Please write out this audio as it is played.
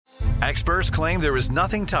Experts claim there is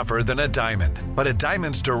nothing tougher than a diamond. But at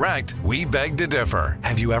Diamonds Direct, we beg to differ.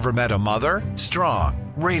 Have you ever met a mother?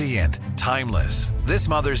 Strong, radiant, timeless. This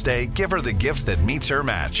Mother's Day, give her the gift that meets her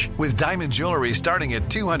match. With diamond jewelry starting at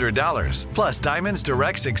 $200. Plus, Diamonds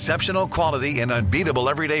Direct's exceptional quality and unbeatable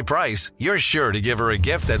everyday price, you're sure to give her a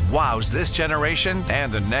gift that wows this generation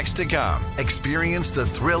and the next to come. Experience the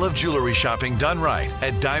thrill of jewelry shopping done right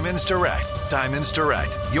at Diamonds Direct. Diamonds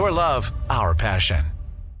Direct. Your love, our passion.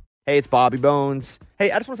 Hey, it's Bobby Bones.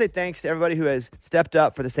 Hey, I just want to say thanks to everybody who has stepped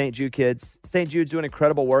up for the St. Jude kids. St. Jude's doing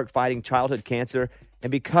incredible work fighting childhood cancer.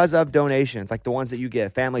 And because of donations like the ones that you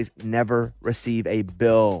give, families never receive a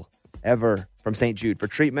bill ever from St. Jude for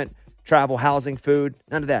treatment, travel, housing, food,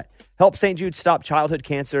 none of that. Help St. Jude stop childhood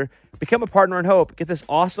cancer. Become a partner in hope. Get this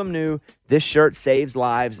awesome new This Shirt Saves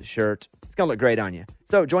Lives shirt. It's going to look great on you.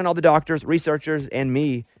 So join all the doctors, researchers, and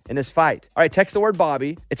me in this fight. All right, text the word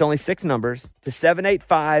Bobby. It's only 6 numbers to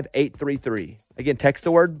 785-833. Again, text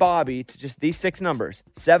the word Bobby to just these 6 numbers,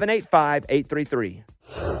 785-833.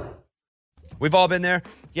 We've all been there.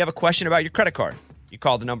 You have a question about your credit card. You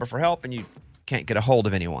call the number for help and you can't get a hold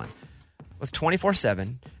of anyone. With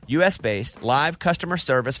 24/7, U.S.-based live customer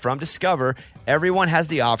service from Discover, everyone has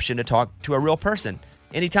the option to talk to a real person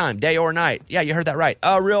anytime, day or night. Yeah, you heard that right.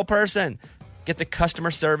 A real person. Get the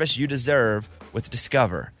customer service you deserve with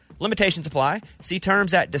Discover. Limitations apply. See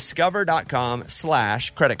terms at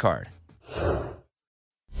discover.com/credit card. Here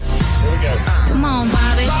we go. Come on,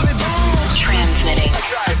 Bobby. Transmitting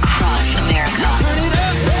across America.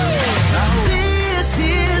 This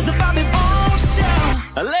is the Bobby Bones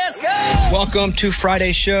Show. Let's go. Welcome to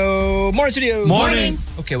Friday's show. Morning, studio. Morning.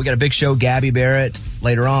 Okay, we got a big show. Gabby Barrett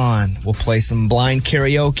later on. We'll play some blind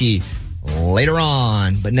karaoke later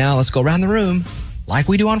on. But now let's go around the room like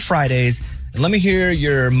we do on Fridays. And let me hear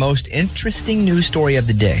your most interesting news story of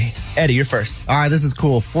the day. Eddie, you're first. All right, this is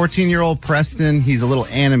cool. 14-year-old Preston, he's a little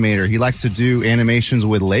animator. He likes to do animations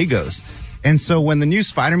with Legos. And so when the new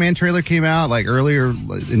Spider-Man trailer came out, like earlier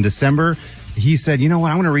in December, he said, you know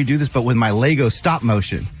what, I'm going to redo this, but with my Lego stop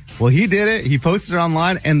motion. Well, he did it. He posted it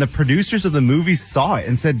online, and the producers of the movie saw it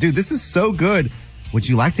and said, dude, this is so good. Would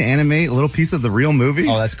you like to animate a little piece of the real movie?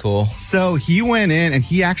 Oh, that's cool. So he went in and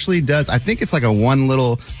he actually does, I think it's like a one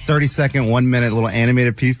little 30-second, 1 minute little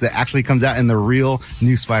animated piece that actually comes out in the real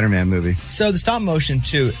new Spider-Man movie. So the stop motion,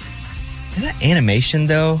 too. Is that animation,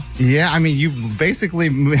 though? Yeah, I mean, you basically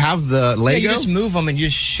have the Lego. Yeah, you just move them and you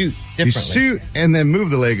just shoot differently. You shoot and then move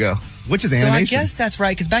the Lego, which is animation. So I guess that's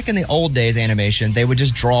right, because back in the old days, animation, they would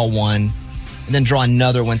just draw one and then draw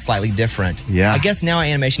another one slightly different. Yeah. I guess now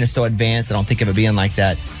animation is so advanced, I don't think of it being like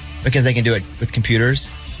that because they can do it with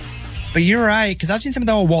computers. But you're right, because I've seen some of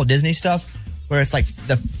the old Walt Disney stuff where it's like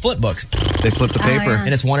the flip books. They flip the paper. Yeah.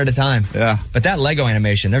 And it's one at a time. Yeah. But that Lego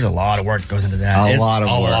animation, there's a lot of work that goes into that. A lot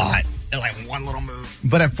of work. A lot. Like one little move.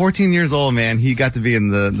 But at 14 years old, man, he got to be in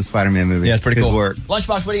the Spider-Man movie. Yeah, it's pretty cool. Work.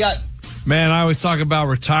 Lunchbox, what do you got? Man, I always talk about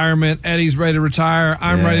retirement. Eddie's ready to retire.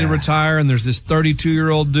 I'm ready to retire. And there's this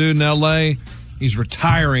 32-year-old dude in L.A. He's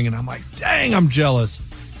retiring. And I'm like, dang, I'm jealous.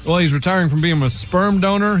 Well, he's retiring from being a sperm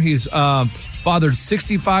donor. He's fathered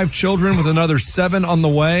 65 children with another 7 on the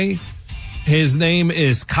way. His name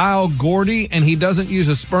is Kyle Gordy, and he doesn't use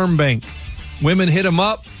a sperm bank. Women hit him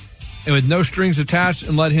up and with no strings attached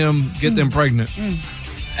and let him get them pregnant.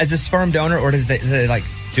 As a sperm donor, or do they like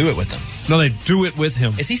do it with them? No, they do it with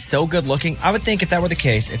him. Is he so good looking? I would think if that were the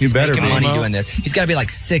case, if he's making money doing this, he's got to be like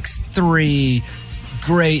 6'3",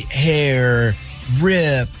 great hair,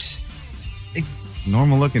 ripped,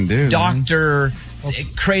 normal looking dude, doctor,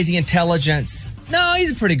 crazy intelligence. No,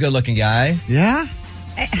 he's a pretty good looking guy. Yeah.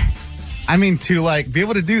 I mean, to like be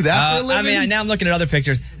able to do that for a living? I mean, now I'm looking at other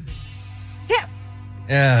pictures.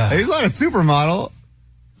 He's not a supermodel.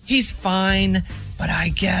 He's fine, but I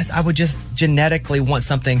guess I would just genetically want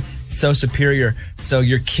something so superior. So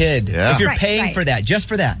your kid, if you're paying for that, just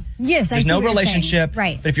for that. Yes, there's no relationship.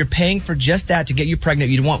 Right. But if you're paying for just that to get you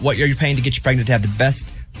pregnant, you'd want what you're paying to get you pregnant to have the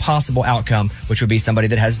best possible outcome, which would be somebody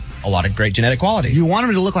that has a lot of great genetic qualities. You want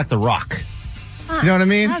him to look like The Rock. You know what I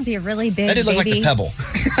mean? That would be a really big That did look like the pebble.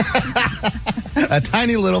 A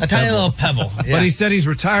tiny little pebble. Yeah. But he said he's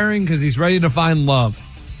retiring because he's ready to find love.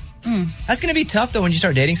 That's going to be tough, though, when you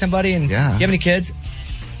start dating somebody. And you have any kids?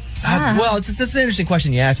 Well, it's an interesting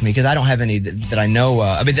question you asked me because I don't have any that I know.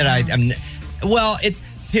 It's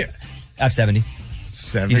here. I have 70.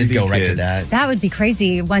 70 You just go right to kids. that. That would be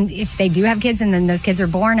crazy if they do have kids and then those kids are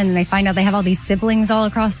born and then they find out they have all these siblings all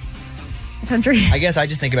across the country. I guess I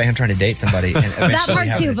just think about him trying to date somebody. And That part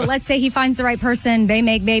too, but let's say he finds the right person, they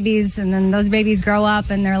make babies, and then those babies grow up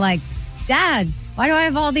and they're like, Dad, why do I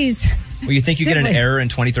have all these Well, you think you get an error in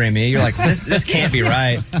 23andMe, you're like, this can't be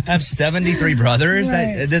right. I have 73 brothers.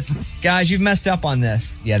 Right. Guys, you've messed up on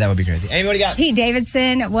this. Yeah, that would be crazy. Amy, what do you got? Pete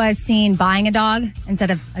Davidson was seen buying a dog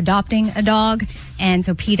instead of adopting a dog. And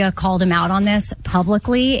so PETA called him out on this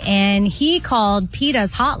publicly. And he called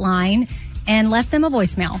PETA's hotline and left them a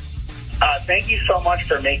voicemail. Thank you so much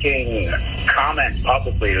for making comments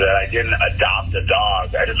publicly that I didn't adopt a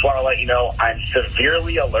dog. I just want to let you know I'm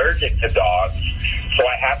severely allergic to dogs, so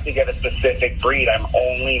I have to get a specific breed. I'm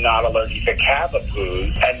only not allergic to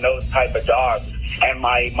Cavapoos and those type of dogs. And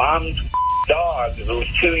my mom's dog, who was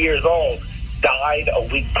 2 years old, died a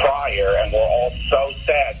week prior, and we're all so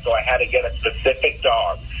sad, so I had to get a specific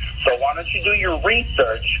dog. So why don't you do your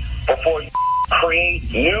research before you create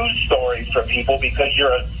news stories for people, because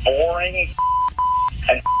you're a boring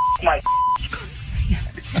and my.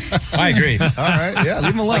 I agree. All right, yeah,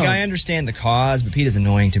 leave him alone. Like, I understand the cause, but PETA's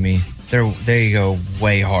annoying to me. They go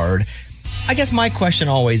way hard. I guess my question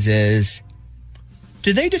always is,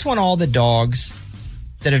 do they just want all the dogs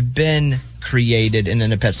that have been created and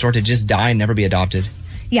in a pet store to just die and never be adopted?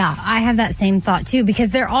 Yeah, I have that same thought too,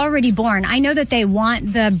 because they're already born. I know that they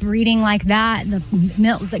want the breeding like that, the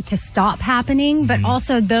milk to stop happening, but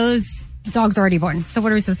also those dogs are already born. So what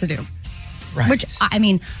are we supposed to do? Right. Which, I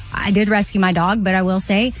mean, I did rescue my dog, but I will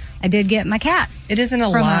say I did get my cat. It isn't a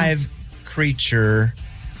live creature.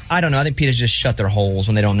 I don't know. I think PETA just shut their holes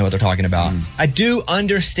when they don't know what they're talking about. I do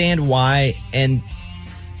understand why, and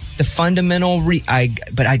the fundamental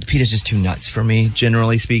but PETA's just too nuts for me,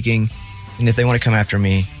 generally speaking. And if they want to come after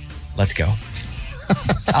me, let's go.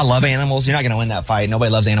 I love animals. You're not going to win that fight.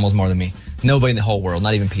 Nobody loves animals more than me. Nobody in the whole world,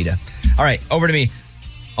 not even PETA. All right, over to me.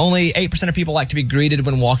 Only 8% of people like to be greeted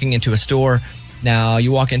when walking into a store. Now,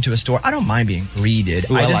 you walk into a store. I don't mind being greeted.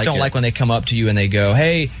 I just don't like when they come up to you and they go,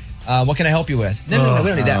 hey, what can I help you with? No, we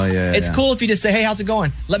don't need that. It's cool if you just say, hey, how's it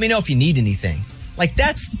going? Let me know if you need anything. Like,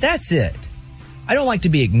 that's it. I don't like to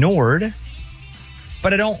be ignored,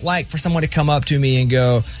 but I don't like for someone to come up to me and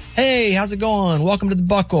go, hey, how's it going? Welcome to the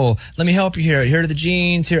Buckle. Let me help you here. Here are the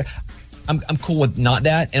jeans. Here. I'm cool with not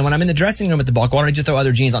that. And when I'm in the dressing room at the Buckle, why don't I just throw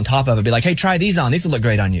other jeans on top of it? Be like, hey, try these on. These will look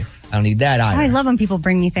great on you. I don't need that either. I love when people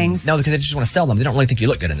bring me things. No, because they just want to sell them. They don't really think you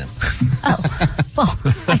look good in them. Well,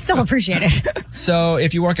 I still appreciate it. So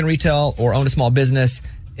if you work in retail or own a small business,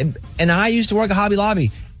 and I used to work at Hobby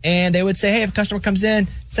Lobby, and they would say, hey, if a customer comes in,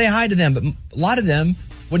 say hi to them. But a lot of them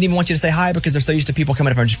wouldn't even want you to say hi because they're so used to people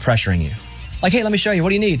coming up and just pressuring you. Like, hey, let me show you. What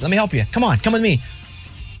do you need? Let me help you. Come on, come with me.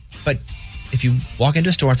 But if you walk into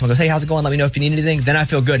a store and someone goes, hey, how's it going? Let me know if you need anything. Then I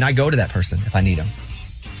feel good, and I go to that person if I need them.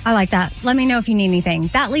 I like that. Let me know if you need anything.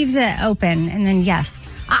 That leaves it open. And then, yes.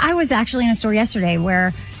 I was actually in a store yesterday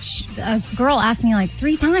where a girl asked me like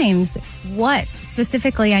 3 times what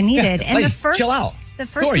specifically I needed. Yeah, and like, the first, chill out. The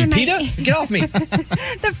first Who are you, time PETA? Get off me.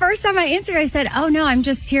 The first time I answered, I said, oh, no, I'm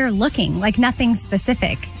just here looking, like nothing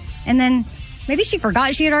specific. And then maybe she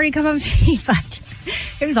forgot she had already come up to me, but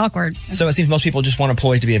it was awkward. So it seems most people just want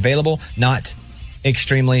employees to be available, not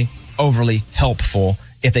extremely overly helpful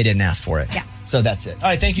if they didn't ask for it. Yeah. So that's it. All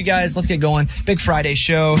right, thank you guys. Let's get going. Big Friday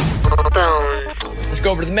show. Let's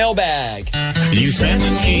go over to the mailbag. You send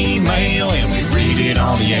an email and we read it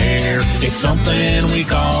on the air. It's something we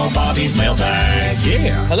call Bobby's mailbag.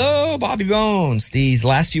 Yeah. Hello, Bobby Bones. These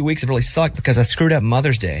last few weeks have really sucked because I screwed up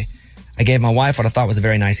Mother's Day. I gave my wife what I thought was a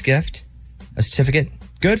very nice gift, a certificate,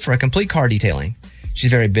 good for a complete car detailing.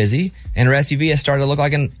 She's very busy, and her SUV has started to look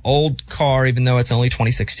like an old car, even though it's only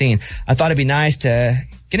 2016. I thought it'd be nice to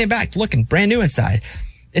get it back to looking brand new inside.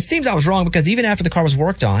 It seems I was wrong because even after the car was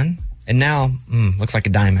worked on, and now, looks like a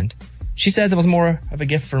diamond. She says it was more of a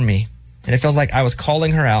gift for me, and it feels like I was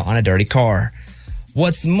calling her out on a dirty car.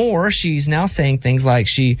 What's more, she's now saying things like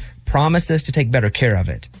she promises to take better care of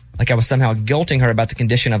it, like I was somehow guilting her about the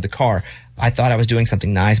condition of the car. I thought I was doing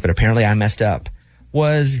something nice, but apparently I messed up.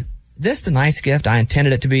 Was this the nice gift I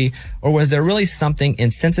intended it to be, or was there really something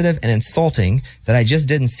insensitive and insulting that I just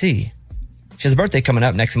didn't see? She has a birthday coming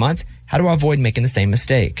up next month. How do I avoid making the same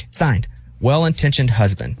mistake? Signed, well-intentioned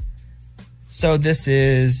husband. So this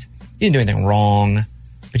is, you didn't do anything wrong,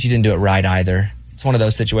 but you didn't do it right either. It's one of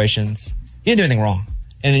those situations. You didn't do anything wrong.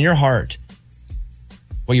 And in your heart,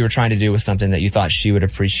 what you were trying to do was something that you thought she would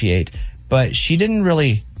appreciate, but she didn't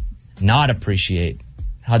really not appreciate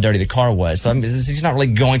how dirty the car was. So she's not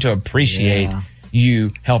really going to appreciate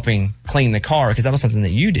you helping clean the car because that was something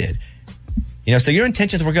that you did. You know, so your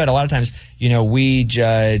intentions were good. A lot of times, you know, we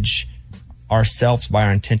judge ourselves by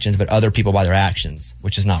our intentions, but other people by their actions,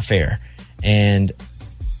 which is not fair. And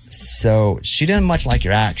so she didn't much like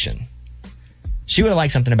your action. She would have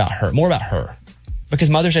liked something about her, more about her, because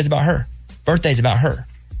Mother's Day is about her. Birthday's about her.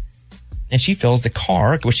 And she fills the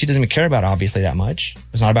car, which she doesn't even care about, obviously, that much.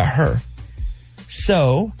 It's not about her.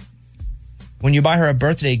 So, when you buy her a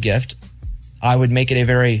birthday gift, I would make it a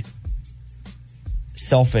very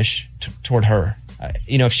selfish toward her.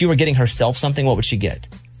 If she were getting herself something, what would she get?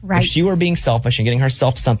 Right. If she were being selfish and getting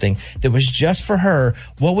herself something that was just for her,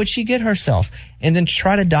 what would she get herself? And then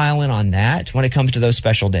try to dial in on that when it comes to those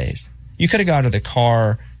special days. You could have got her the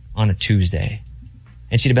car on a Tuesday,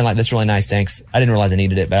 and she'd have been like, that's really nice, thanks. I didn't realize I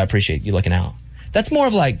needed it, but I appreciate you looking out. That's more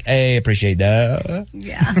of like, hey, appreciate that.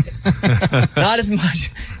 Yeah. Not as much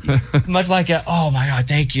like, oh my God,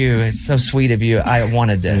 thank you. It's so sweet of you. I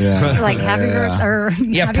wanted this. Yeah. Like happy birthday.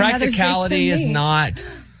 Yeah, practicality is not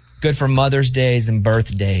good for Mother's Days and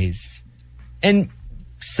birthdays. And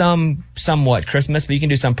somewhat Christmas, but you can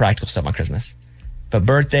do some practical stuff on Christmas. But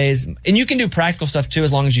birthdays, and you can do practical stuff too,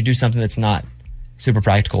 as long as you do something that's not super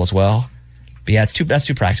practical as well. But yeah, that's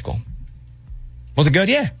too practical. Was it good?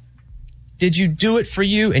 Yeah. Did you do it for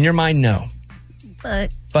you? In your mind, no.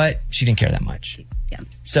 But she didn't care that much. Yeah.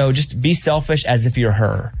 So just be selfish as if you're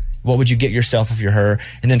her. What would you get yourself if you're her?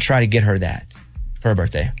 And then try to get her that for her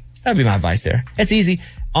birthday. That'd be my advice there. It's easy.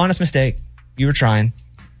 Honest mistake. You were trying.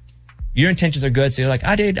 Your intentions are good. So you're like,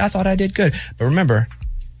 I thought I did good. But remember,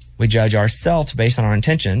 we judge ourselves based on our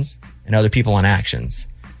intentions and other people on actions.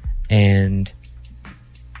 And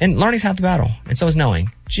learning's half the battle. And so is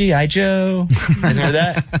knowing. G.I. Joe. You guys remember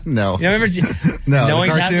that? No. You remember? No.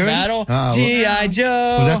 Knowing's half the battle. G.I.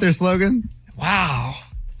 Joe. Was that their slogan? Wow.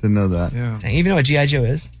 Didn't know that. Yeah. Dang, you even know what G.I. Joe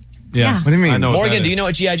is? Yes. What do you mean? I know Morgan, do you know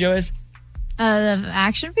what G.I. Joe is? The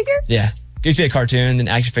action figure? Yeah. It used to be a cartoon, then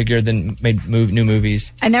action figure, then made new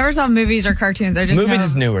movies. I never saw movies or cartoons. I just Movies know.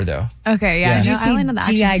 is newer, though. Okay, yeah. Did you I only know the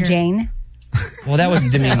see action G.I. figure. Jane? Well, that was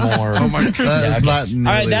Demi Moore. Oh my God. That is not All nearly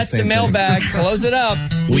right, that's the same thing. mailbag. Close it up.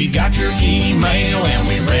 We got your email and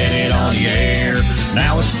we read it on the air.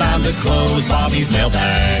 Now it's time to close Bobby's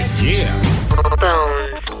mailbag. Yeah.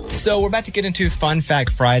 So we're about to get into Fun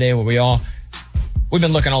Fact Friday, where we've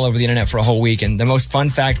been looking all over the internet for a whole week, and the most fun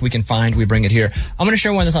fact we can find, we bring it here. I'm going to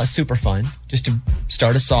share one that's not super fun, just to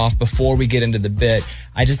start us off before we get into the bit.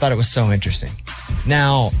 I just thought it was so interesting.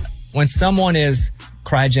 Now, when someone is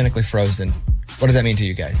cryogenically frozen, what does that mean to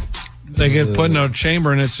you guys? They get put in a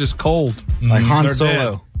chamber and it's just cold. Like Han They're Solo.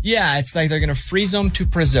 dead. Yeah, it's like they're going to freeze them to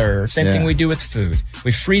preserve. Same thing we do with food.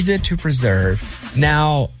 We freeze it to preserve.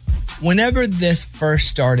 Now, whenever this first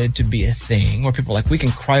started to be a thing, where people were like, we can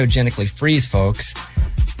cryogenically freeze folks,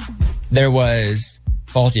 there was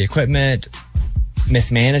faulty equipment,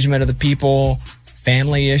 mismanagement of the people,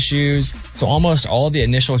 family issues. So almost all of the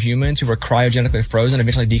initial humans who were cryogenically frozen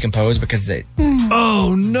eventually decomposed because they...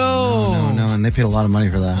 Oh, no. No, and they paid a lot of money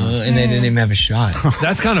for that. and they didn't even have a shot.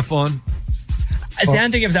 That's kind of fun. I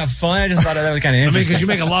didn't think it was that fun. I just thought that was kind of I mean, interesting. because you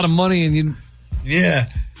make a lot of money and you... Yeah.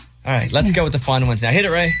 All right, let's go with the fun ones now. Hit it,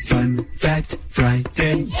 Ray. Fun Fact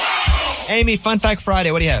Friday. Amy, Fun Fact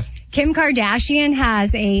Friday. What do you have? Kim Kardashian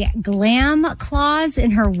has a glam clause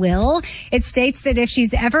in her will. It states that if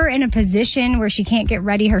she's ever in a position where she can't get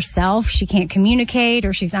ready herself, she can't communicate,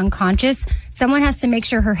 or she's unconscious, someone has to make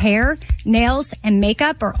sure her hair, nails, and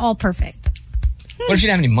makeup are all perfect. What if she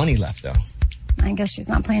didn't have any money left, though? I guess she's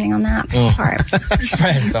not planning on that Oh. part. She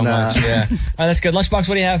probably has so much, yeah. All right, that's good. Lunchbox,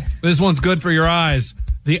 what do you have? This one's good for your eyes.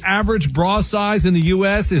 The average bra size in the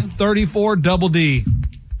U.S. is 34 double D.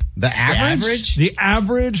 The average? The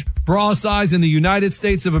average bra size in the United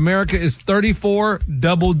States of America is 34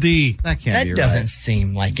 double D. That can't be That doesn't right.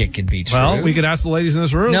 seem like it could be true. Well, we could ask the ladies in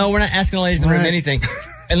this room. No, we're not asking the ladies in the room Right. anything.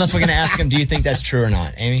 Unless we're going to ask them, do you think that's true or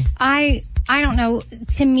not? Amy? I don't know.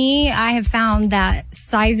 To me, I have found that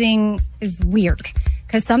sizing is weird.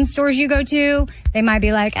 Because some stores you go to, they might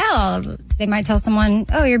be like, oh, they might tell someone,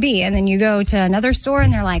 oh, you're B. And then you go to another store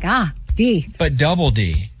and they're like, D. But double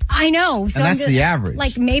D. I know. So And that's I'm the average.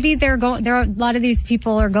 Like maybe there are a lot of these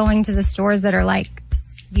people are going to the stores that are like,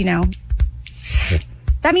 you know,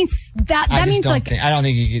 that means I means like, don't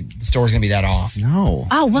think the store's going to be that off. No.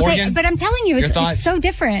 oh, well, Morgan, but I'm telling you, your it's thoughts? so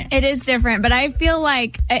different. It is different, but I feel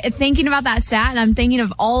like thinking about that stat, and I'm thinking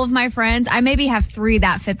of all of my friends, I maybe have 3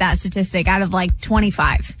 that fit that statistic out of like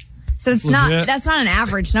 25. So it's Legit. that's not an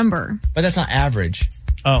average number. But that's not average.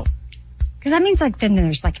 Oh. Because that means like then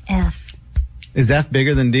there's like F. Is F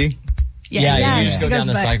bigger than D? Yeah, Yes. you just go It down goes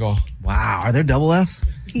the back. cycle. Wow. Are there double Fs?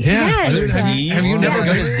 Yes. Yes. Have you never Does it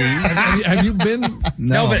go to Z? have you been?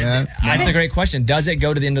 No, but man. that's a great question. Does it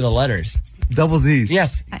go to the end of the letters? Double Z's.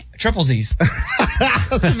 Yes. Triple Z's.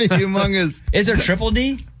 That's a big humongous. Is there triple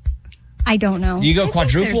D? I don't know. Do you go There's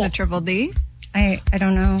quadruple? a triple D. I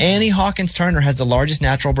don't know. Annie Hawkins Turner has the largest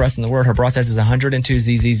natural breast in the world. Her bra size is 102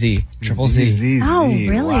 ZZZ. Triple Z. Oh,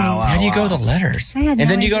 really? Wow, How do you go the letters? I had and no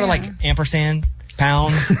then you go to idea. like ampersand,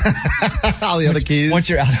 pound. All the other keys. Once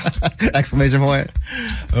you're out. Exclamation point.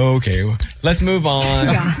 Okay, let's move on.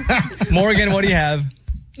 Morgan, what do you have?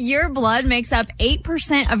 Your blood makes up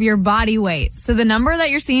 8% of your body weight. So the number that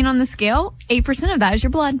you're seeing on the scale, 8% of that is your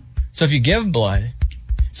blood. So if you give blood,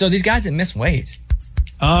 so these guys that miss weight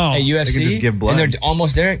Oh, at UFC, They can just give blood. and they're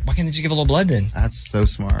almost there. Why can't they just give a little blood then? That's so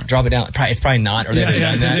smart. Drop it down. It's probably not, or they'd have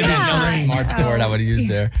done that. they didn't That's know the smart word I would have used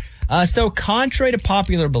there. So contrary to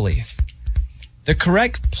popular belief, the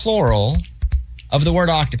correct plural of the word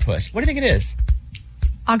octopus, what do you think it is?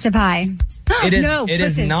 Octopi. It is. No, it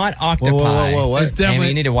is pussies. not octopi. Whoa, what? It's definitely- Amy,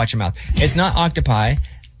 you need to watch your mouth. It's not octopi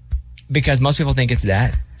because most people think it's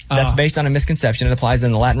that. That's based on a misconception. It applies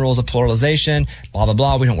in the Latin rules of pluralization, blah, blah,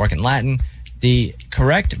 blah. We don't work in Latin. The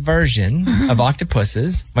correct version of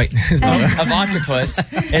octopuses, of octopus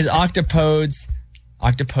is octopodes,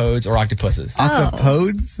 or octopuses.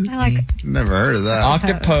 Octopodes? I like Never heard of that.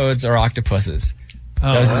 Octopodes or octopuses.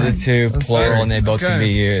 Those are the two plural, and they both can be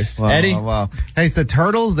used. Wow, Eddie? wow. Hey, so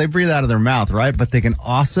turtles, they breathe out of their mouth, right? But they can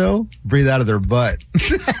also breathe out of their butt.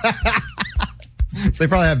 So they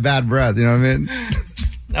probably have bad breath, you know what I mean?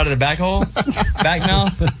 Out of the back hole? Back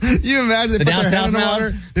mouth? You imagine they The put their down hand in the south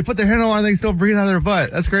water, mouth? they put their hand in the water and they can still breathe out of their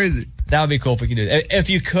butt. That's crazy. That would be cool if we could do that. If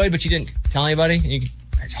you could, but you didn't tell anybody, and you could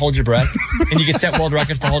just hold your breath, and you could set world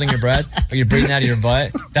records for holding your breath, or you're breathing out of your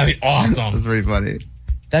butt, that'd be awesome. That's pretty funny.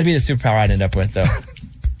 That'd be the superpower I'd end up with, though.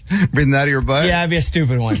 Breathing out of your butt? Yeah, it'd be a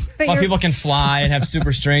stupid one. But While you're- people can fly and have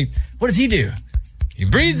super strength, what does he do? He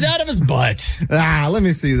breathes out of his butt. Let me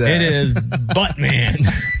see that. It is Butt Man.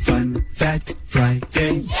 Fun Fact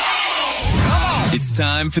Friday. It's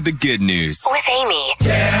time for the good news. With Amy.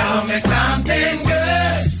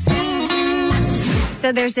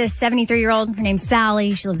 So there's this 73-year-old, her name's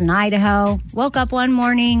Sally. She lives in Idaho. Woke up one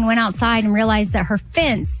morning, went outside and realized that her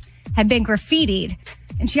fence had been graffitied.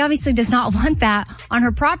 And she obviously does not want that on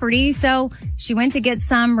her property. So she went to get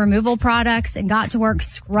some removal products and got to work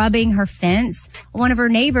scrubbing her fence. One of her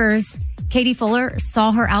neighbors, Katie Fuller,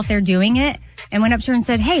 saw her out there doing it and went up to her and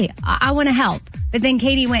said, hey, I want to help. But then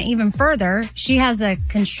Katie went even further. She has a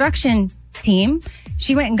construction team.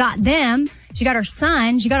 She went and got them. She got her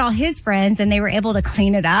son. She got all his friends, and they were able to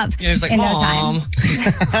clean it up Yeah, it was like, in no Mom, time.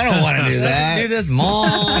 I don't want to do that. do this,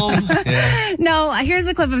 Mom. Yeah. No, here's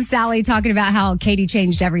a clip of Sally talking about how Katie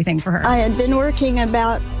changed everything for her. I had been working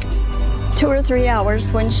about 2 or 3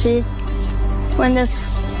 hours when this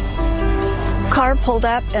car pulled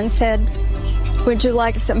up and said, would you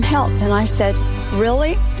like some help? And I said,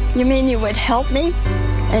 really? You mean you would help me?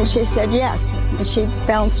 And she said, yes. And she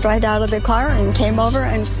bounced right out of the car and came over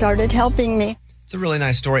and started helping me. It's a really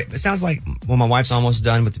nice story. It sounds like when my wife's almost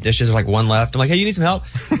done with the dishes, there's like one left. I'm like, hey, you need some help?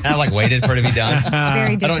 And I like waited for it to be done. It's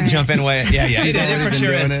very different. I don't jump in way. Yeah. It for been sure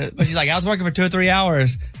doing is. it. But she's like, I was working for 2 or 3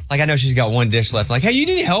 hours. Like, I know she's got one dish left. Like, hey, you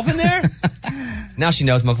need help in there? Now she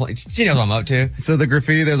knows she knows what I'm up to. So the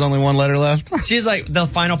graffiti, there's only one letter left? She's like, the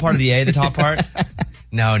final part of the A, the top part.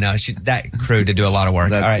 No, that crew did do a lot of work.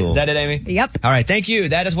 That's all right, cool. is that it, Amy? Yep. All right, thank you.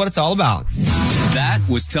 That is what it's all about. That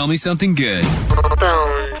was Tell Me Something Good.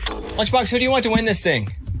 Lunchbox, who do you want to win this thing?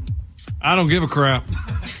 I don't give a crap.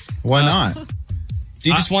 Why not? Do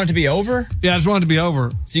you just want it to be over? Yeah, I just wanted to be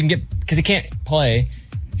over. So you can get, because he can't play.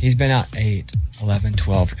 He's been out 8, 11,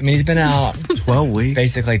 12. I mean, he's been out 12 weeks?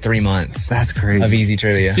 basically 3 months That's crazy. of easy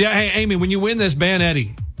trivia. Yeah, hey, Amy, when you win this, ban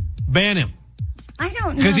Eddie. Ban him. I don't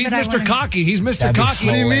know. Because he's that I Mr. wanna- Cocky. He's Mr. That'd be Cocky.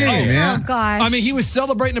 What do you mean, hilarious. man? Oh, gosh. I mean, he was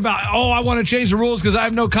celebrating about, I want to change the rules because I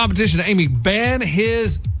have no competition. Amy, ban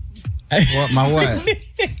his. What, my what?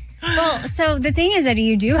 Well, so the thing is, Eddie,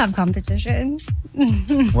 you do have competition.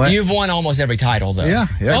 What? You've won almost every title, though. Yeah.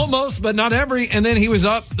 Almost, but not every. And then he was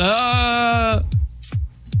up. I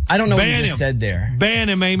don't know what you Ban just him. said there. Ban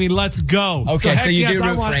him, Amy. Let's go. Okay, so heck you yes, do I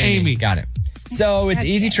root want for Amy. Got it. So it's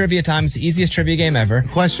easy trivia time. It's the easiest trivia game ever.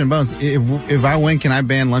 Question, Bones. If I win, can I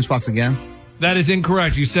ban Lunchbox again? That is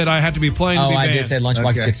incorrect. You said I had to be playing to Oh, be I banned. did say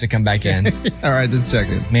Lunchbox Okay. gets to come back in. All right, just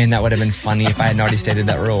checking. Man, that would have been funny if I hadn't already stated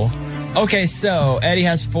that rule. Okay, so Eddie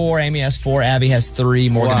has 4, Amy has 4, Abby has 3,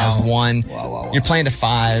 Morgan Wow. has 1. Wow. You're playing to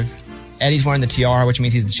 5. Eddie's wearing the tiara, which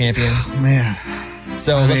means he's the champion. Man.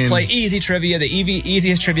 So I let's mean- play easy trivia, the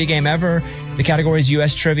easiest trivia game ever. The category is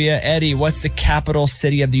U.S. trivia. Eddie, what's the capital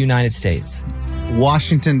city of the United States?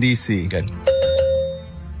 Washington, D.C. Good.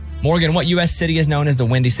 Morgan, what U.S. city is known as the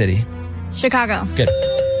Windy City? Chicago. Good.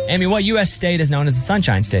 Amy, what U.S. state is known as the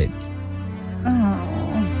Sunshine State? Oh.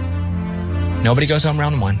 Nobody goes home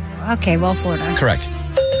round 1. Okay, well, Florida. Correct.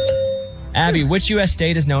 Abby, which U.S.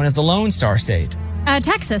 state is known as the Lone Star State?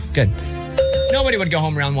 Texas. Good. Nobody would go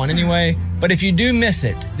home round one anyway, but if you do miss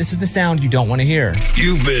it, this is the sound you don't want to hear.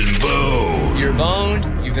 You've been boned. You're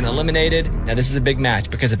boned. You've been eliminated. Now, this is a big match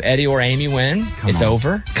because if Eddie or Amy win, it's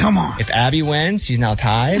over. Come on. If Abby wins, she's now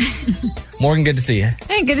tied. Morgan, good to see you.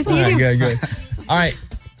 Hey, good to see All you. right, good. All right.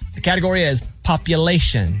 The category is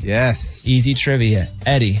population. Yes. Easy trivia.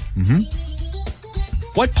 Eddie. Mm-hmm.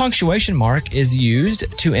 What punctuation mark is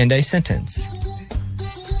used to end a sentence?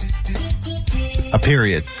 A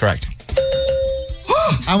period. Correct.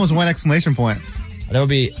 I almost went exclamation point. That would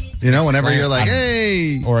be... whenever you're like,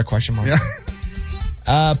 hey. Or a question mark.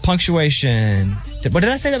 Yeah. Punctuation. What did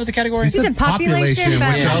I say that was a category? You said population, which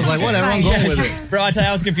I was like, whatever, I'm going with it. Bro, I tell you,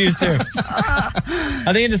 I was confused too. I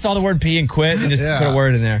think I just saw the word P and quit and just put a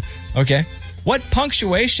word in there. Okay. What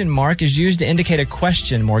punctuation mark is used to indicate a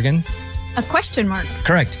question, Morgan? A question mark.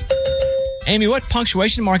 Correct. Amy, what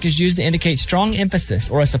punctuation mark is used to indicate strong emphasis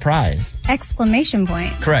or a surprise? Exclamation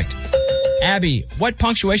point. Correct. Abby, what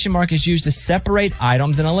punctuation mark is used to separate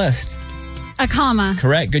items in a list? A comma.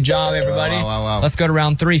 Correct. Good job, everybody. Wow. Let's go to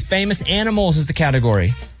round 3. Famous animals is the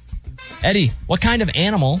category. Eddie, what kind of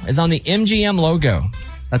animal is on the MGM logo?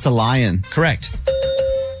 That's a lion. Correct.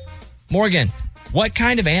 Morgan, what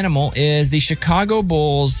kind of animal is the Chicago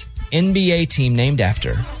Bulls NBA team named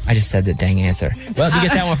after? I just said the dang answer. Well, you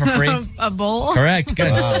get that one for free. A bull? Correct.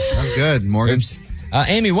 Good. Wow, that's good, Morgan. Oops.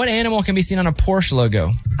 Amy, what animal can be seen on a Porsche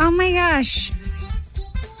logo? Oh my gosh.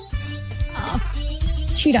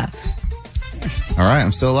 Cheetah. All right,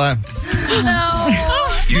 I'm still alive. No.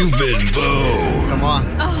 You've been boned. Come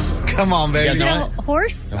on. Come on, baby. You guys know No, what?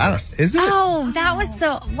 horse? Is it? Oh, that was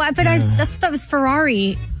so. What? But I thought that was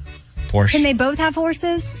Ferrari. Porsche. Can they both have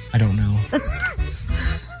horses? I don't know.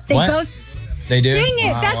 They What? both. They do? Dang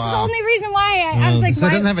it! That's the only reason why I was like, So it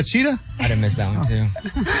why? doesn't have a cheetah? I didn't miss that one,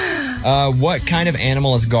 too. What kind of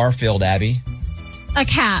animal is Garfield, Abby? A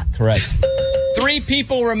cat. Correct. 3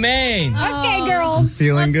 people remain. Okay, girls.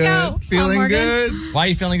 Feeling good. go. Feeling Morgan. good. Why are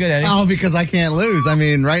you feeling good, Eddie? Oh, because I can't lose. I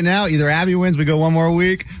mean, right now, either Abby wins, we go 1 more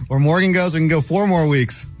week, or Morgan goes, we can go 4 more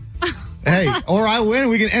weeks. Hey, or I win,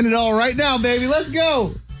 we can end it all right now, baby. Let's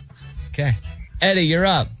go. Okay. Eddie, you're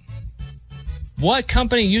up. What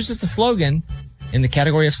company uses the slogan in the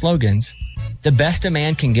category of slogans, the best a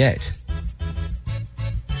man can get?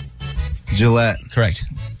 Gillette. Correct.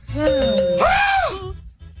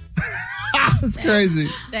 That's crazy.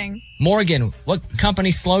 Dang. Morgan, what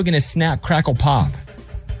company's slogan is Snap, Crackle, Pop?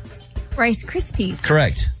 Rice Krispies.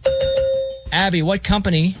 Correct. Abby, what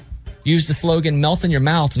company used the slogan melt in your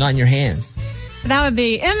mouth, not in your hands? That would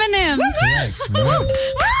be M&M's. Correct.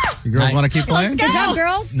 You girls want to keep playing? Good job,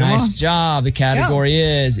 girls. Nice job. The category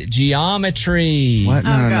is geometry. What?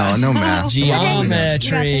 No math.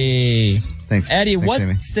 Geometry. Thanks. Eddie, Thanks, what's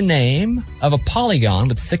Amy. the name of a polygon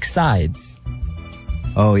with 6 sides?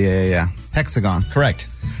 Oh, yeah. Hexagon. Correct.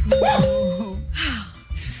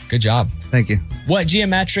 Good job. Thank you. What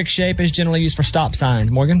geometric shape is generally used for stop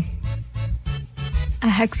signs, Morgan? A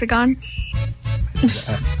hexagon.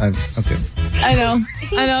 Okay. I know.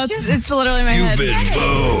 It's literally my You've head. been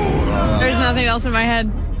boned. There's nothing else in my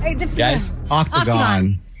head. Guys?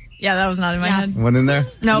 Octagon. Yeah, that was not in my head. What in there?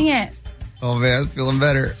 Nope. Dang it. Oh, man, I'm feeling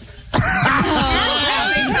better.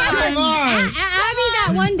 Come on. Abby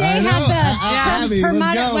that one day had the Abby,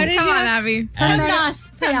 let's go. what did Come you on, have? Abby.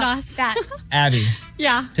 PEMDAS. That. Abby,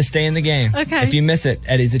 Yeah. to stay in the game. Okay. If you miss it,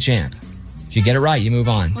 Eddie's the champ. If you get it right, you move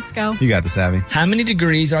on. Let's go. You got this, Abby. How many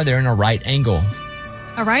degrees are there in a right angle?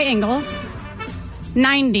 A right angle.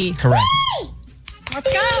 90. Correct.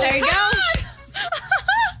 Let's go. There you go.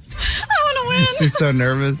 I want to win. She's so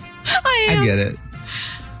nervous. I am. I get it.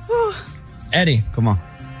 Eddie, Come on.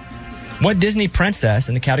 what Disney princess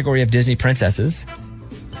in the category of Disney princesses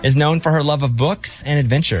is known for her love of books and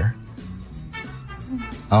adventure?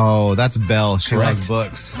 Oh, that's Belle. She Correct. loves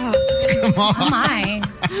books. Oh my.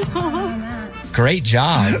 Great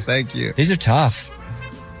job. Thank you. These are tough.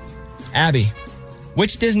 Abby,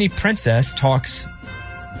 which Disney princess talks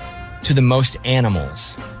to the most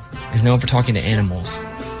animals? Is known for talking to animals.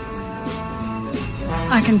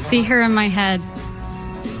 I can see her in my head.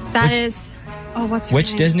 That is. Oh, what's her Which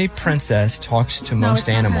name? Disney princess talks to No, most it's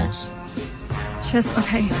not her. animals? Just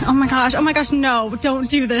okay. Oh my gosh. No, don't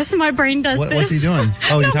do this. My brain does this. What's he doing?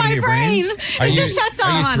 Oh, you're No, talking my to your brain? Are It you- just shuts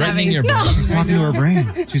are you off. threatening your No. brain? She's talking to her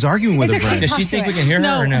brain. She's arguing with her It's okay. brain. Does she think we can hear her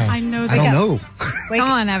No, or no? I know I that. don't know. Wake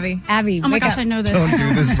Come on, Abby. Abby, Oh my wake gosh, up. I know this. Don't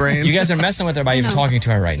do this, brain. You guys are messing with her by even know. talking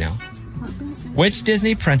to her right now. Which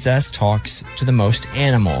Disney princess talks to the most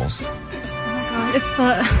animals? God, it's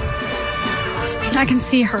the. I can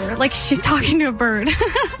see her. Like she's talking to a bird.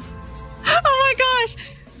 Oh my gosh.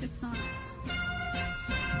 It's not.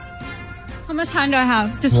 How much time do I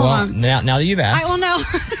have? Just hold on. Now that you've asked. I will know.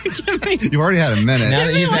 Give me. You've already had a minute. Now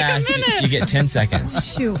that you've like a asked, minute. you get 10 seconds.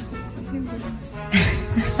 Shoot.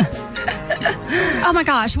 Oh my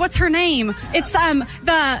gosh, what's her name? It's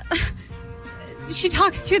she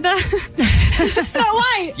talks to the Snow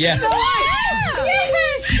White. Yes. Snow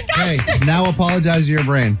White. Yes. Hey, now apologize to your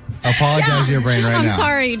brain. Apologize to your brain right I'm now.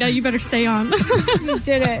 sorry. No, you better stay on. You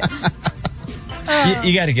did it.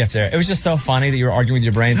 You got a gift there. It was just so funny that you were arguing with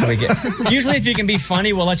your brain. So we get. Usually, if you can be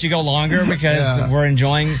funny, we'll let you go longer because we're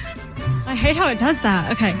enjoying. I hate how it does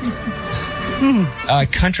that. Okay.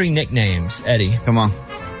 Country nicknames, Eddie. Come on.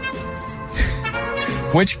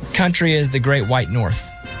 Which country is the Great White North?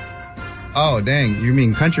 Oh, dang. You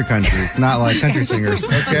mean country countries, not like country singers.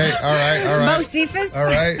 Okay. All right. Bocephus? All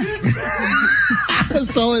right.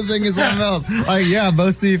 That's the only thing is something else. Like, yeah,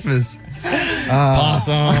 Bocephus.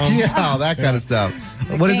 Possum. Yeah, that kind of stuff.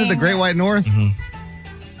 What is it? The Great White North? Mm-hmm.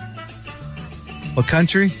 What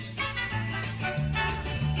country?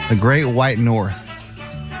 The Great White North.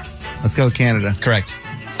 Let's go Canada. Correct.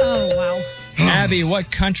 Oh, wow. Abby,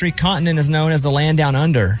 what country continent is known as the land down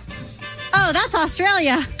under? Oh, that's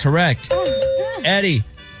Australia. Correct. Eddie,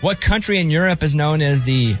 what country in Europe is known as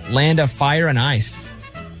the land of fire and ice?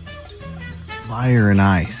 Fire and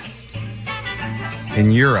ice.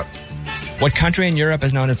 In Europe. What country in Europe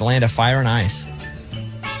is known as the land of fire and ice?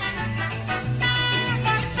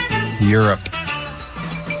 Europe.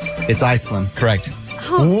 It's Iceland. Correct.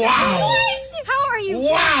 Oh, Wow. What? How are you?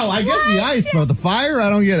 Wow, I get the ice, but the fire, I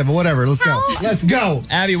don't get it. But whatever, let's go. Let's go.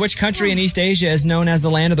 Abby, which country in East Asia is known as the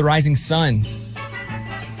land of the rising sun?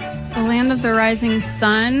 The land of the rising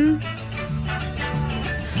sun.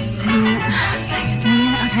 Dang it.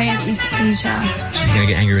 Okay, East Asia. She's going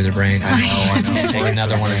to get angry with her brain. I know. Take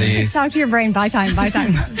another one of these. Talk to your brain. Buy time. Okay.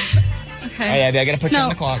 Hey, Abby, I got to put you on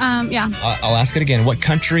the clock. Yeah. I'll ask it again. What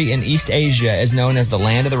country in East Asia is known as the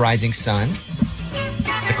land of the rising sun?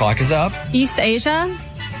 The clock is up. East Asia?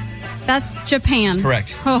 That's Japan.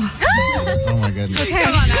 Correct. Oh, Oh my goodness. okay.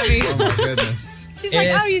 Come on, Abby. Oh my goodness. She's like,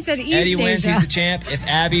 If oh, you said East Eddie wins, Asia. he's the champ. If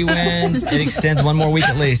Abby wins, it extends one more week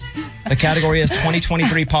at least. The category is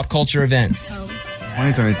 2023 pop culture events.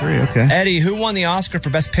 2023, okay. Eddie, who won the Oscar for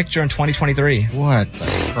Best Picture in 2023? What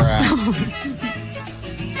the crap?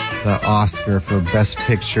 The Oscar for Best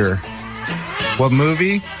Picture. What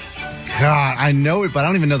movie? God, I know it, but I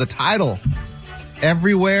don't even know the title.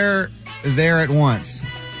 Everywhere, There at Once.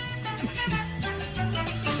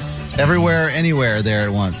 Everywhere, Anywhere, There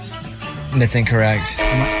at Once. That's incorrect.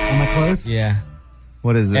 Am I close? Yeah.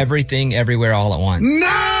 What is it? Everything, Everywhere, All at Once. No!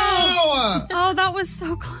 Oh, that was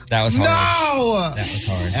so close. That was hard. No! That was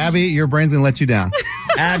hard. Abby, your brain's gonna let you down.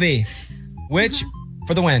 Abby,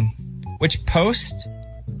 for the win, which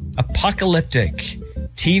post-apocalyptic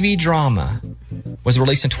TV drama was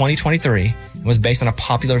released in 2023 and was based on a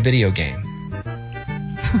popular video game?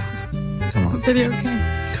 Come on. Video game.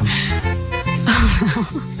 Come on.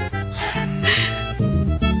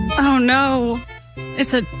 Oh, no.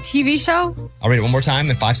 It's a TV show? I'll read it one more time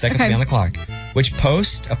in 5 seconds. Okay. Be on the clock. Which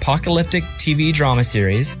post-apocalyptic TV drama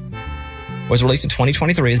series was released in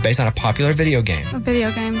 2023 is based on a popular video game? A video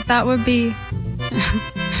game. That would be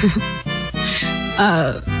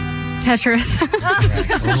Tetris. Oh,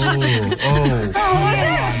 come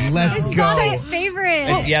on. Let's go. Bobby's favorite.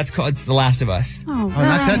 Yeah, it's The Last of Us. Oh,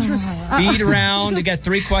 not Tetris? Speed round. You got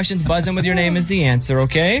 3 questions. Buzz in with your name as the answer,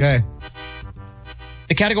 okay? Okay.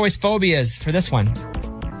 The category is phobias for this one.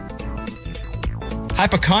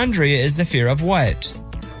 Hypochondria is the fear of what?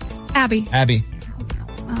 Abby. Abby.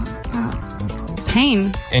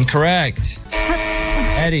 Pain. Incorrect.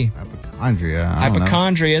 Eddie. Hypochondria. I don't know.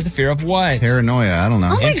 Hypochondria is the fear of what? Paranoia. I don't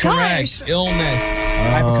know. my Incorrect. gosh. Illness.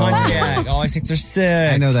 Hypochondriac. Always thinks they're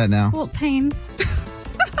sick. I know that now. Well, pain.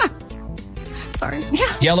 Sorry.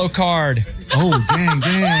 Yellow card. Oh,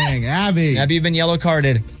 dang. Abby. Abby, you've been yellow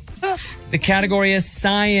carded. The category is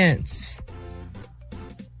science.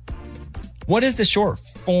 What is the short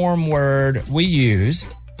form word we use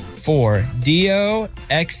for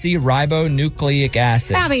deoxyribonucleic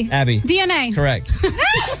acid? Abby. DNA. Correct. Where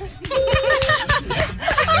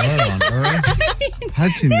on earth? How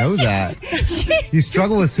did you know that? You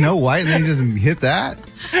struggle with Snow White and then you just hit that?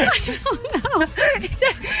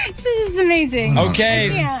 This is amazing.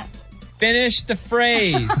 Okay. Yeah. Finish the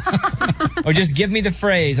phrase. Or just give me the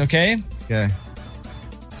phrase, okay? Okay.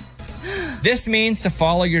 This means to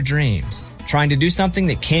follow your dreams, trying to do something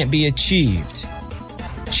that can't be achieved.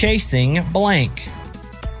 Chasing blank.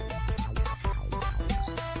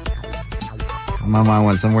 My mind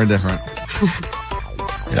went somewhere different.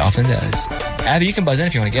 It often does. Abby, you can buzz in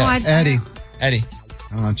if you want to guess. Eddie. Eddie.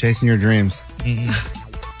 I don't know, chasing your dreams.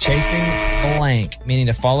 Chasing blank, meaning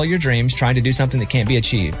to follow your dreams, trying to do something that can't be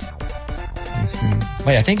achieved.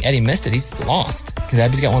 Wait, I think Eddie missed it. He's lost because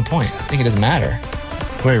Abby's got 1 point. I think it doesn't matter.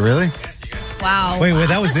 Wait, really? Wow. Wait,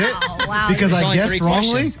 that was it? Wow. Because There's I only guessed 3 wrongly?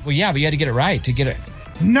 questions. Well, yeah, but you had to get it right to get it.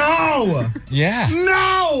 No! Yeah.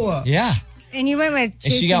 No! Yeah. And you went with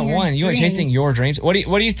And she got your 1. You went dreams. chasing your dreams. What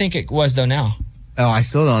do you think it was though now? Oh, I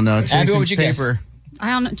still don't know. Abby, what would you paper. I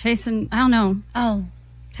don't know. Chasing, I don't know. Oh.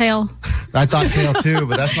 Tail. I thought tail too,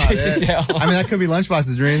 but that's not Chasing it. tail. I mean, that could be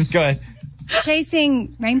Lunchbox's dreams. Go ahead.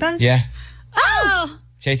 Chasing rainbows? Yeah. Oh!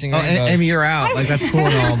 Chasing Oh, rainbows. Amy, you're out. Like, that's cool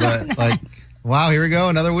and all, but like, wow, here we go.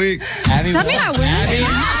 Another week. Abby That mean won. I win? Abby.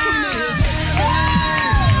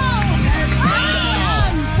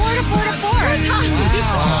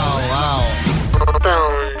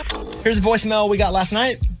 Here's a voicemail we got last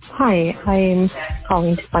night. Hi, I'm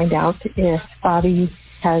calling to find out if Bobby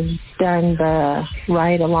has done the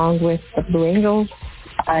ride along with the Blue Angels.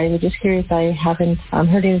 I was just curious. I haven't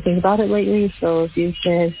heard anything about it lately, so if you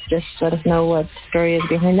could just let us know what the story is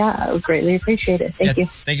behind that, I would greatly appreciate it. Thank you.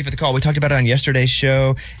 Thank you for the call. We talked about it on yesterday's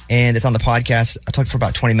show, and it's on the podcast. I talked for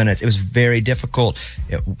about 20 minutes. It was very difficult.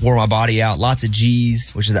 It wore my body out. Lots of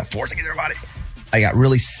G's, which is that force against your body. I got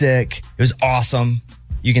really sick. It was awesome.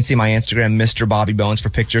 You can see my Instagram, Mr. Bobby Bones, for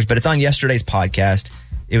pictures, but it's on yesterday's podcast.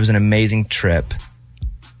 It was an amazing trip.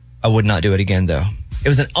 I would not do it again, though. It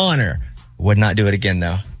was an honor. Would not do it again,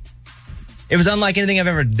 though. It was unlike anything I've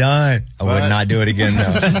ever done. I would not do it again,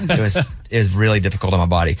 though. It was really difficult on my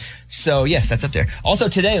body. So, yes, that's up there. Also,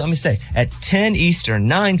 today, let me say, at 10 Eastern,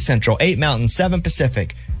 9 Central, 8 Mountain, 7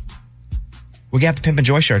 Pacific, we're going to have the Pimp and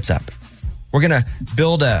Joy shirts up. We're going to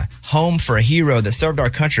build a home for a hero that served our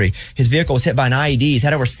country. His vehicle was hit by an IED. He's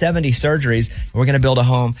had over 70 surgeries. And we're going to build a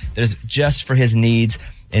home that is just for his needs.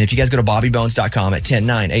 And if you guys go to bobbybones.com at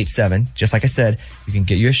 10987, just like I said, you can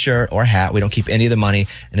get you a shirt or a hat. We don't keep any of the money,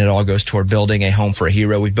 and it all goes toward building a home for a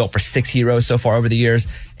hero. We've built for 6 heroes so far over the years,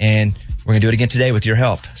 and we're going to do it again today with your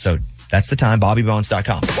help. So that's the time,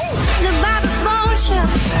 bobbybones.com.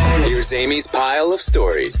 Here's Amy's pile of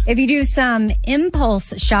stories. If you do some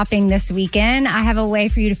impulse shopping this weekend, I have a way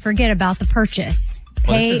for you to forget about the purchase.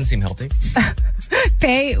 Well, this doesn't seem healthy.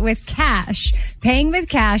 Pay with cash. Paying with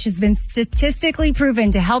cash has been statistically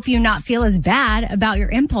proven to help you not feel as bad about your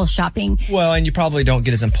impulse shopping. Well, and you probably don't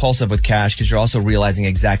get as impulsive with cash because you're also realizing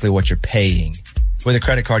exactly what you're paying. With a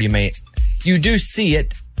credit card, you do see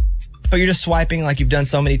it, but you're just swiping like you've done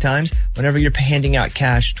so many times. Whenever you're handing out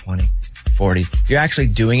cash, 20, 40, you're actually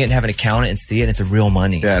doing it and having to count it and see it. It's a real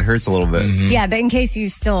money. Yeah, it hurts a little bit. Mm-hmm. Yeah, but in case you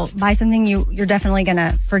still buy something, you're definitely going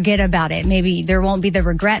to forget about it. Maybe there won't be the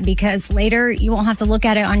regret because later you won't have to look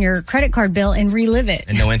at it on your credit card bill and relive it.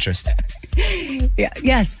 And no interest.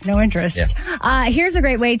 Yes, no interest. Yeah. Here's a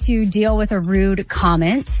great way to deal with a rude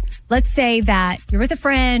comment. Let's say that you're with a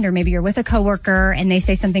friend or maybe you're with a coworker and they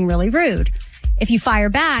say something really rude. If you fire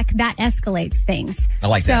back, that escalates things. I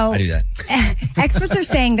like that. I do that. Experts are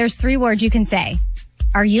saying there's 3 words you can say.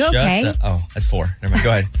 Are you okay? That's 4. Never mind. Go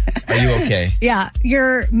ahead. Are you okay? Yeah.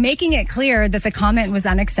 You're making it clear that the comment was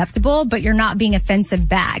unacceptable, but you're not being offensive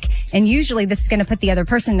back. And usually this is going to put the other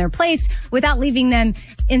person in their place without leaving them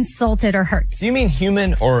insulted or hurt. Do you mean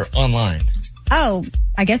human or online? Oh,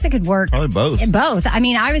 I guess it could work. Probably both. Both. I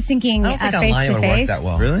mean, I was thinking I don't think face online to would work face. that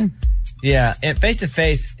well. Really? Yeah, and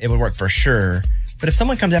face-to-face, it would work for sure. But if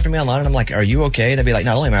someone comes after me online and I'm like, are you okay? They'd be like,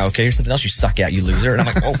 not only am I okay, here's something else you suck at, you loser. And I'm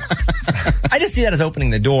like, oh. I just see that as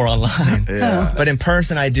opening the door online. Yeah. But in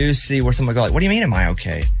person, I do see where someone go like, what do you mean am I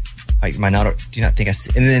okay? Like, am I not, do you not think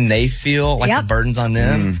and then they feel like the burden's on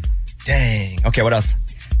them. Dang. Okay, what else?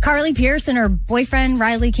 Carly Pierce and her boyfriend,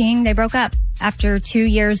 Riley King, they broke up after 2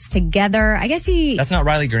 years together. I guess That's not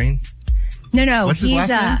Riley Green. No. What's his He's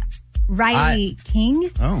last name? Riley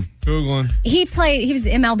King. Oh. Googling. He was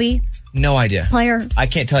MLB No idea. player. I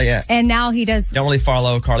can't tell you. And now he does. Don't really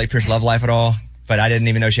follow Carly Pierce's love life at all. But I didn't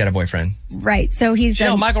even know she had a boyfriend. Right. So he's You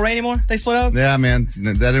know Michael Ray anymore? They split up? Yeah, man.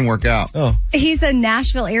 That didn't work out. Oh. He's a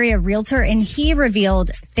Nashville area realtor, and he revealed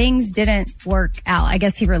things didn't work out. I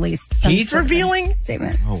guess he released some He's sort of revealing?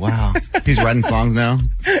 statement. Oh, wow. He's writing songs now.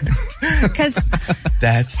 Because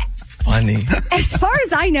That's funny. as far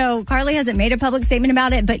as I know, Carly hasn't made a public statement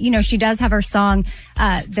about it, but she does have her song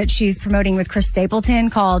that she's promoting with Chris Stapleton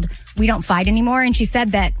called "We Don't Fight Anymore," and she said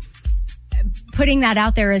that putting that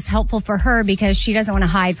out there is helpful for her because she doesn't want to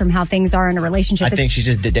hide from how things are in a relationship. I think she's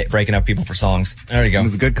just breaking up people for songs. There you go. It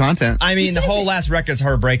was good content. I mean, the whole last record's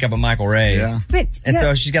her breakup with Michael Ray. Yeah.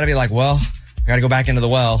 So she's got to be like, well, I got to go back into the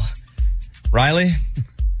well. Riley,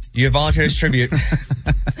 you have volunteered as tribute.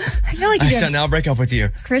 I feel like I you shall have now break up with you.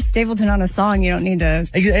 Chris Stapleton on a song. You don't need to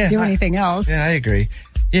do anything else. Yeah, I agree.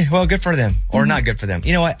 Yeah, well, good for them. Or not good for them.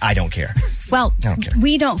 You know what? I don't care. Well, I don't care.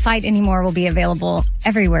 We Don't Fight Anymore will be available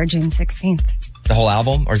everywhere June 16th. The whole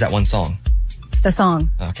album? Or is that one song? The song.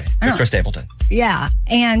 Okay. It's Chris Stapleton. Yeah.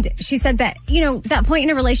 And she said that, that point in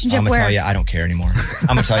a relationship I'm going to where... tell you, I don't care anymore. I'm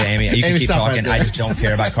going to tell you, Amy, you can keep talking. I just don't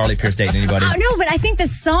care about Carly Pearce dating anybody. Oh, no, but I think the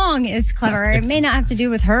song is clever. It may not have to do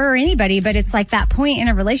with her or anybody, but it's like that point in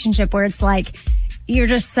a relationship where it's like, you're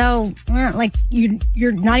just so, like,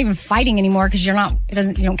 you're not even fighting anymore because you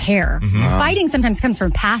don't care. Mm-hmm. Fighting sometimes comes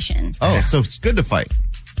from passion. Oh, so it's good to fight.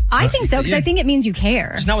 I think so, because I think it means you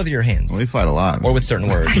care. Just not with your hands. Well, we fight a lot. Or with certain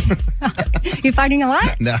words. You fighting a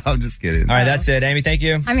lot? No, I'm just kidding. All right, that's it. Amy, thank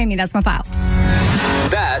you. I'm Amy. That's my pile.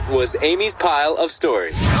 That was Amy's pile of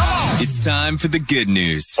stories. It's time for the good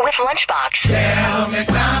news. With Lunchbox. Tell me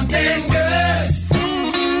something good.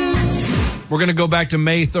 We're going to go back to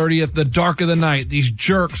May 30th, the dark of the night. These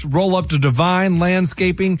jerks roll up to Divine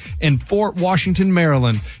Landscaping in Fort Washington,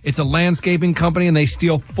 Maryland. It's a landscaping company, and they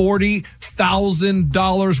steal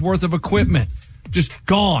 $40,000 worth of equipment. Just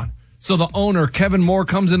gone. So the owner, Kevin Moore,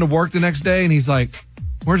 comes into work the next day, and he's like,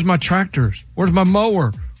 where's my tractors? Where's my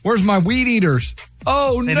mower? Where's my weed eaters?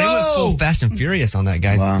 Oh, They no. went full Fast and Furious on that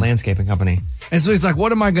guy's landscaping company. And so he's like,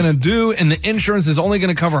 what am I going to do? And the insurance is only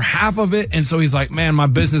going to cover half of it. And so he's like, man, my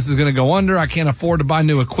business is going to go under. I can't afford to buy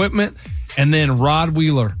new equipment. And then Rod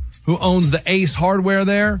Wheeler, who owns the Ace Hardware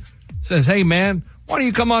there, says, hey, man, why don't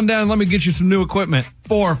you come on down and let me get you some new equipment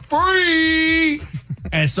for free?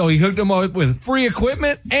 And so he hooked him up with free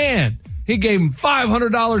equipment, and he gave him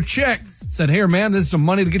 $500 check. Said, here, man, this is some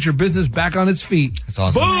money to get your business back on its feet. That's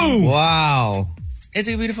awesome. Boom! Wow. It's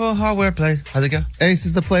a beautiful hardware place. How's it go? Ace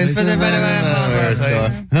is the place. Something like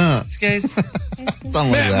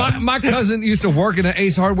that. My cousin used to work in an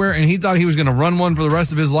Ace Hardware, and he thought he was going to run one for the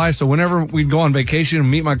rest of his life. So whenever we'd go on vacation and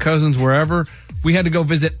meet my cousins wherever, we had to go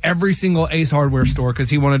visit every single Ace Hardware store because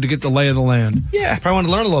he wanted to get the lay of the land. Yeah, probably wanted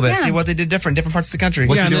to learn a little bit, Yeah. see what they did different parts of the country.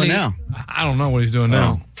 What's he doing now? I don't know what he's doing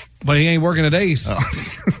now, but he ain't working at Ace. Oh.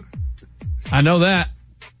 I know that.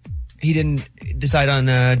 He didn't decide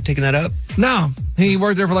on taking that up? No, he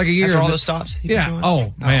worked there for like a year. After all those stops? he put you Yeah. on?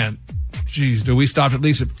 Oh, man. Jeez, dude, we stopped at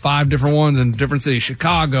least at 5 different ones in different cities: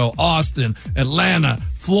 Chicago, Austin, Atlanta,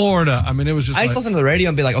 Florida. I mean, it was just I used to listen to the radio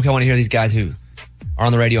and be like, okay, I want to hear these guys who are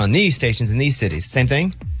on the radio on these stations in these cities. Same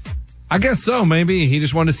thing? I guess so, maybe. He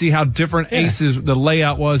just wanted to see how different Aces, the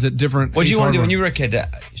layout was at different What did Ace you want to do Hardware. when you were a kid to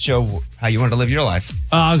show how you wanted to live your life?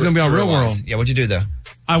 I was going to be on Real World. Yeah, what'd you do, though?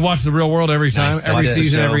 I watched The Real World every time, Nice. every That's it.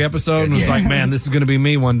 season, Show. every episode, and was like, man, this is going to be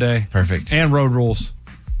me one day. Perfect. And Road Rules.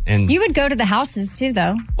 And You would go to the houses too,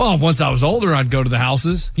 though. Well, once I was older, I'd go to the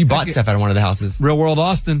houses. you bought stuff out of one of the houses. Real World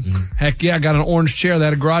Austin. Heck yeah, I got an orange chair. They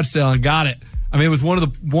had a garage sale and got it. I mean, it was one of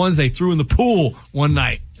the ones they threw in the pool one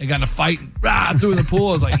night. They got in a fight, threw in the pool.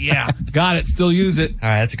 I was like, yeah, got it, still use it. All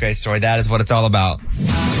right, that's a great story. That is what it's all about.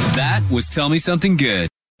 That was Tell Me Something Good.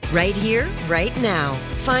 Right here, right now.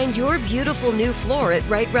 Find your beautiful new floor at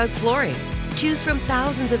Right Rug Flooring. Choose from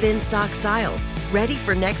thousands of in-stock styles, ready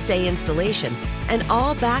for next day installation, and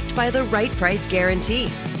all backed by the right price guarantee.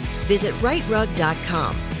 Visit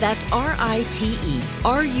rightrug.com. That's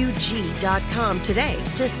RITERUG.com today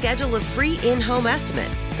to schedule a free in-home estimate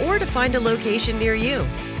or to find a location near you.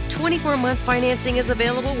 24-month financing is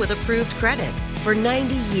available with approved credit. For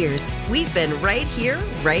 90 years, we've been right here,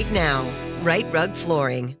 right now. Right Rug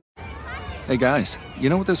Flooring. Hey guys, you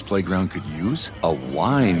know what this playground could use? A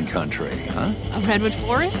wine country, huh? A redwood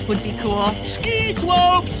forest would be cool. Ski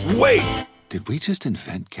slopes! Wait! Did we just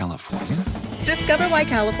invent California? Discover why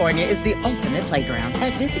California is the ultimate playground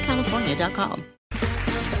at visitcalifornia.com.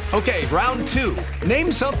 Okay, round 2.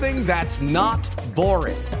 Name something that's not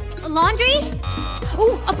boring. A laundry?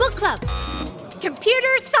 Ooh, a book club. Computer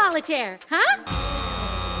solitaire, huh?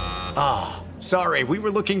 Ah, sorry, we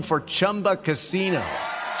were looking for Chumba Casino.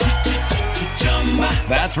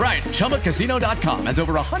 That's right. ChumbaCasino.com has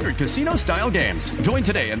over 100 casino-style games. Join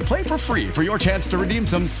today and play for free for your chance to redeem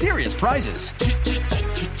some serious prizes.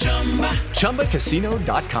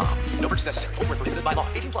 ChumbaCasino.com. No purchase necessary. Void where prohibited by law.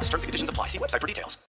 18+ terms and conditions apply. See website for details.